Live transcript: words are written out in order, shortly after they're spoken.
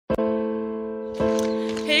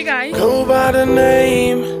Hey guys. Go by the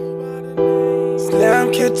name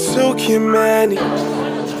Slam Kitsuki Manny.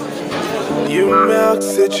 You my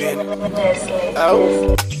oxygen.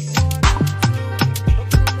 Oh.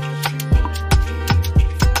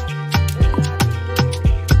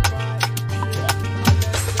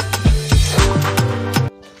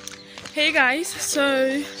 Hey guys,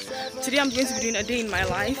 so today I'm going to be doing a day in my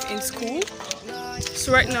life in school.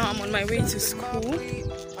 So right now I'm on my way to school.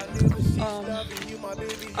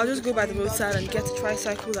 I'll just go by the roadside and get a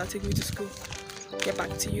tricycle that'll take me to school. Get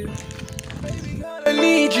back to you. I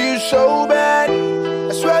need you so bad.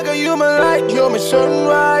 I swear girl, you my light, you're my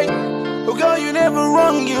sunrise. Oh girl, you never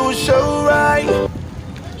wrong, you were so right.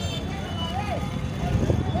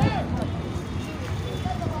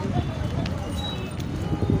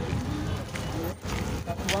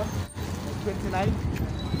 What? 29,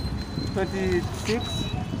 26,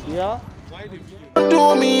 yeah. Don't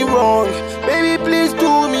do me wrong, baby, please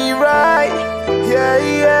do me right. Yeah,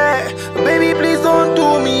 yeah, baby, please don't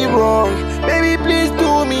do me wrong. Baby, please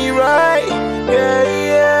do me right. Yeah,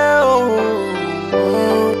 yeah,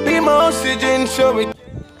 oh. Be my oxygen, show me.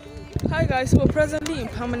 Hi guys, so we're presently in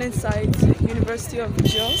Permanent site, University of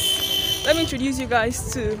Jos. Let me introduce you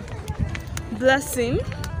guys to Blessing.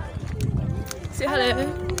 Say hello.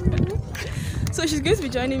 So she's going to be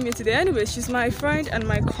joining me today. Anyway, she's my friend and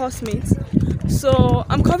my classmate. So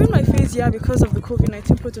I'm covering my face here because of the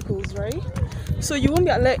COVID-19 protocols, right? So you won't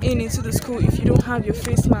be let into the school if you don't have your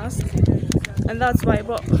face mask, and that's why.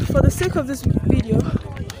 But for the sake of this video,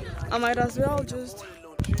 I might as well just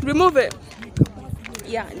remove it,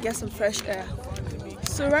 yeah, and get some fresh air.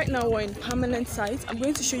 So right now we're in Permanent site. I'm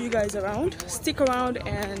going to show you guys around. Stick around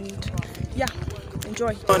and yeah,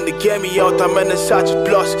 enjoy. On the get me out, I'm in a such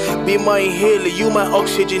plus. Be my inhaler, you my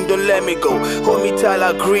oxygen, don't let me go. Hold me tight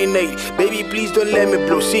like grenade, baby, please don't let me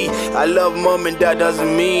blow. See, I love mom and that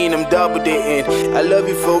doesn't mean I'm double dating. I love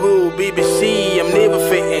you for real, BBC, I'm never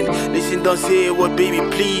fitting. Listen, don't say a word, baby,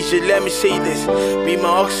 please, just let me say this. Be my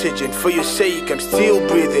oxygen, for your sake, I'm still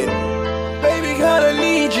breathing. Baby, girl, I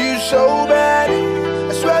need you so bad.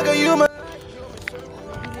 I swear, girl, you my.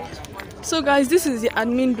 So guys, this is the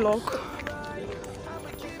admin block.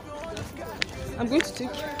 I'm going to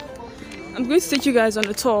take you guys on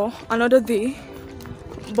a tour another day,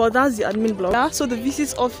 but that's the admin block. Yeah, so the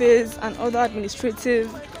VC's office and other administrative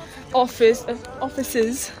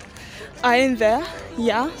offices are in there.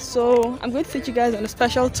 Yeah, so I'm going to take you guys on a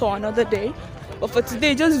special tour another day, but for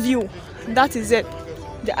today, just view. That is it,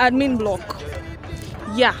 the admin block.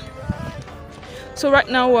 Yeah. So right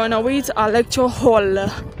now we're on our way to our lecture hall.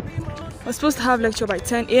 We're supposed to have lecture by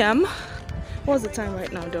 10 a.m. What's the time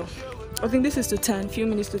right now though? I think this is to 10, few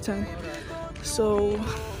minutes to 10. So,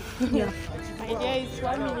 yeah. Idea is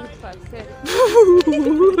 1 minute past 10.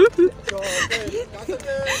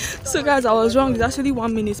 So guys, I was wrong. It's actually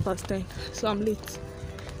 1 minute past 10. So I'm late.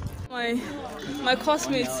 My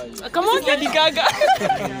classmates. Come on, Lady Gaga.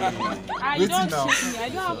 I don't cheat me. I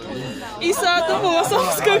don't have police now. Isa, come on,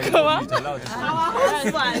 what's going Our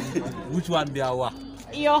husband. Which one be our?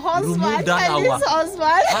 Your husband. Remove that And his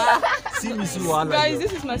husband. See me, see one. Guys,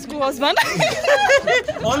 this is my school husband.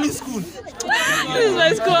 Only school. This is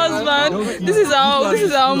my school husband. This is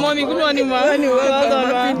our mommy. Good morning, ma. Well done,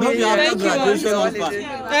 ma. Don't be after Thank you, graduation ma. husband.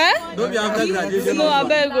 Eh? Don't be after graduation No, I husband.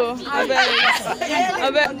 beg.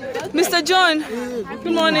 I beg. Mr. John,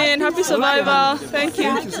 good morning. Happy survival. Thank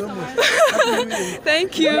you. Thank you so much.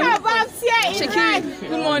 Thank you. Shakiri,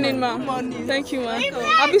 good morning, ma. Thank you, ma.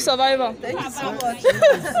 Happy survival. Thank you so much.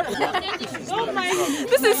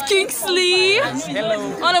 This is Kingsley. Hello.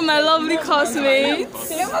 One of my lovely classmates.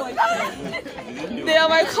 They are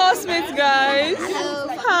my classmates, guys.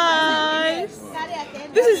 Hi.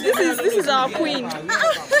 This is our queen.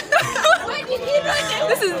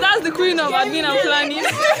 That's the queen of admin and planning.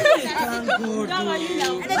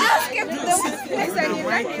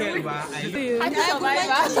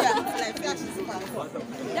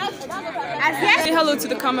 Say hello to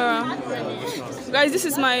the camera. Guys, this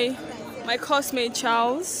is my classmate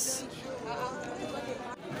Charles.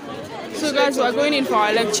 So guys, we're going in for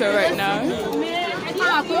our lecture right now.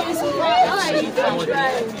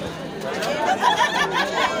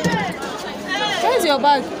 Where's your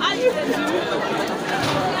bag?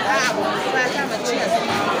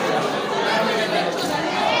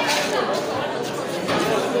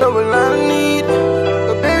 All I need,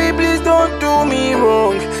 but baby, please don't do me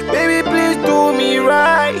wrong. Baby, please do me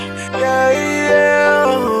right. Yeah, yeah.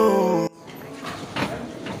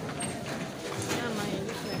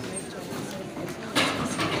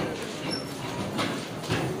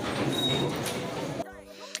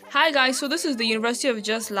 Hi guys, so this is the University of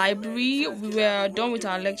Just library. We were done with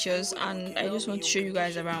our lectures and I just want to show you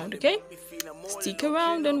guys around, okay? Stick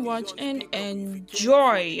around and watch and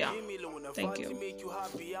enjoy. Thank you.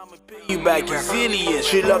 You back resilience.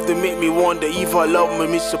 She love to make me wonder if I love me,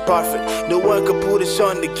 Mr. Perfect. No one can put the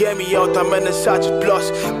sun to get me out. I'm in such a plus.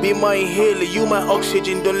 Be my inhaler, you my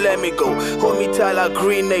oxygen, don't let me go. Hold me tight like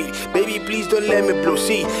grenade. Baby, please don't let me blow.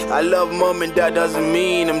 See, I love mom and that doesn't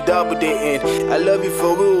mean I'm double dating. I love you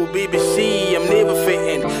for real, BBC, I'm never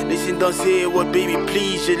fitting. Listen, don't say what, baby,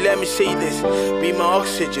 please, just let me say this. Be my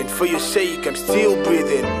oxygen, for your sake, I'm still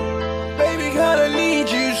breathing. Baby, girl, I need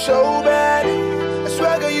you so bad. I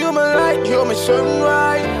swear, girl, you're my light, you're my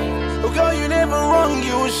sunrise. Oh, girl, you never wrong,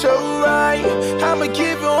 you were so right. I'ma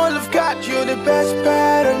give you all I've got, you're the best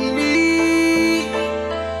part of me.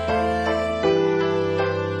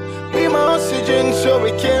 Be my oxygen so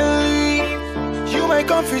we can leave. You my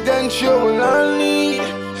confidence, you're all I need.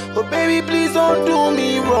 Oh, baby, please don't do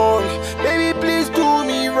me wrong. Baby, please do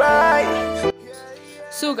me right.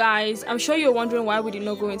 So guys, I'm sure you're wondering why we did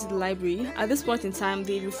not go into the library. At this point in time,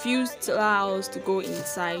 they refused to allow us to go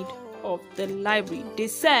inside of the library. They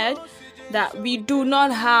said that we do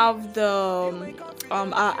not have the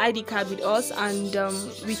our ID card with us, and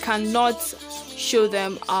we cannot show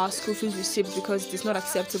them our school fees receipt because it is not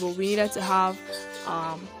acceptable. We needed to have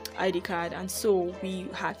ID card, and so we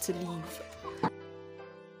had to leave.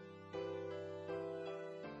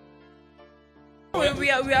 We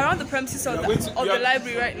are around the premises of the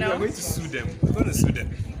library right now. We are going to sue them. We're going to sue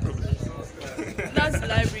them. That's the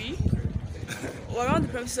library. We're around the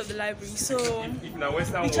premises of the library, so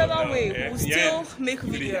whichever way, we'll still make a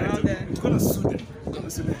video around there. We're going to sue them.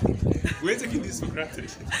 We're taking this for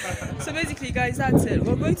granted. So basically, guys, that's it.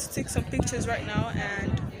 We're going to take some pictures right now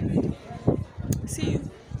and see you.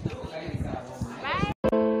 Bye.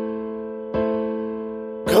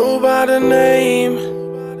 Go by the name.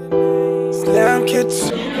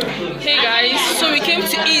 Hey guys, so we came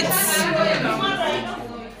to eat.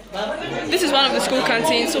 This is one of the school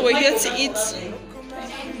canteens, so we're here to eat.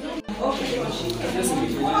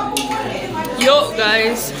 Yo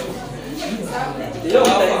guys.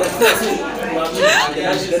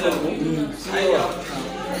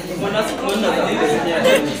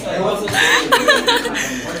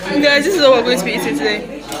 Guys, this is what we're going to be eating today.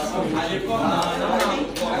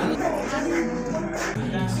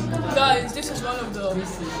 Guys, this is one of the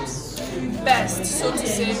best, so to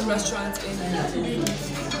say, restaurants in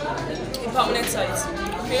permanent sites.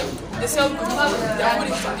 Okay, they sell good food, their food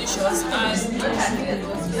is delicious, and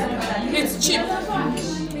it's cheap.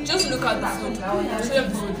 Just look at the food. Show them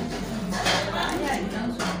the food.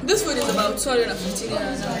 This food is about 250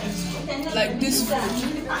 naira. Like this food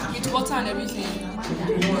with water and everything.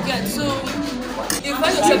 Okay, so if you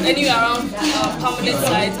find yourself anywhere around permanent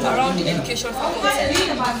sites, around the education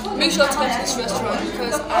faculty, make sure to come to this restaurant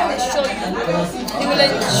because I assure you, you will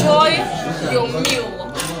enjoy your meal.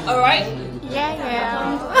 Alright? Yeah.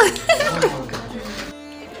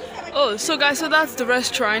 Oh, so guys, so that's the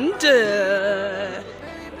restaurant.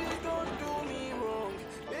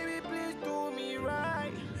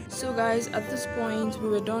 So guys, at this point we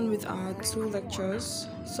were done with our 2 lectures.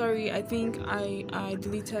 Sorry, I think I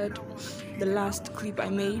deleted the last clip I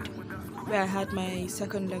made where I had my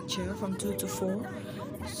second lecture from 2 to 4.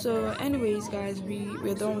 So anyways guys,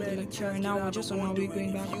 we're done with the lecture and now we're just on our way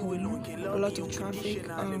going back home. A lot of traffic,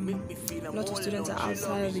 a lot of students are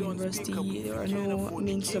outside of the university. There are no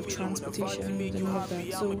means of transportation and all of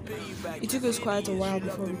that, so it took us quite a while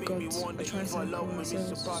before we got a transit for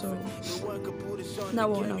ourselves. So now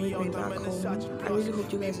we're on our way going back home. I really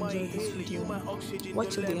hope you guys enjoyed this video.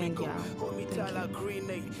 Watch till the end, yeah.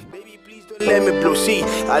 Thank you. Let me blow. See,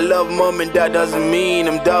 I love mom and that doesn't mean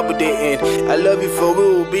I'm double dating. I love you for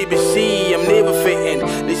real, BBC, I'm never fitting.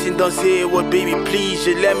 Listen, don't say what, baby, please,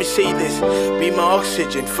 just let me say this. Be my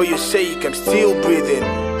oxygen, for your sake, I'm still breathing.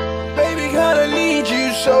 Baby, girl, I need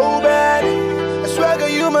you so bad. I swear, girl,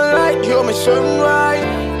 you're my light, you're my sunrise.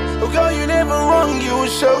 Oh, girl, you never wrong, you were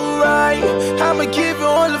so right. I'ma give you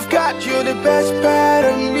all I've got, you're the best part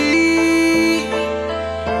of me.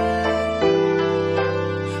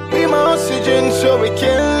 Be my oxygen so we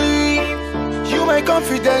can leave. You my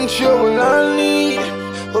confidence, you're all I need.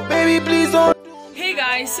 Oh baby, please don't. Hey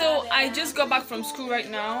guys, so I just got back from school right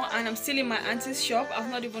now and I'm still in my auntie's shop. I've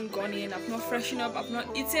not even gone in, I've not freshened up, I've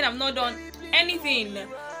not eaten, I've not done anything.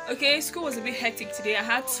 Okay, school was a bit hectic today. I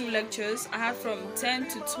had 2 lectures. I had from 10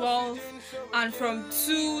 to 12 and from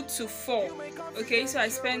 2 to 4. Okay, so I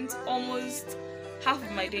spent almost half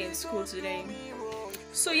of my day in school today.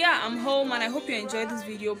 So yeah, I'm home and I hope you enjoyed this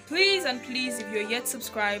video. Please and please, if you're yet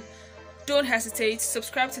subscribed, don't hesitate to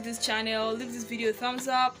subscribe to this channel, leave this video a thumbs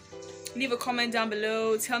up, leave a comment down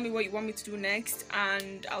below, tell me what you want me to do next,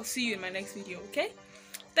 and I'll see you in my next video. Okay,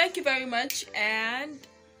 thank you very much, and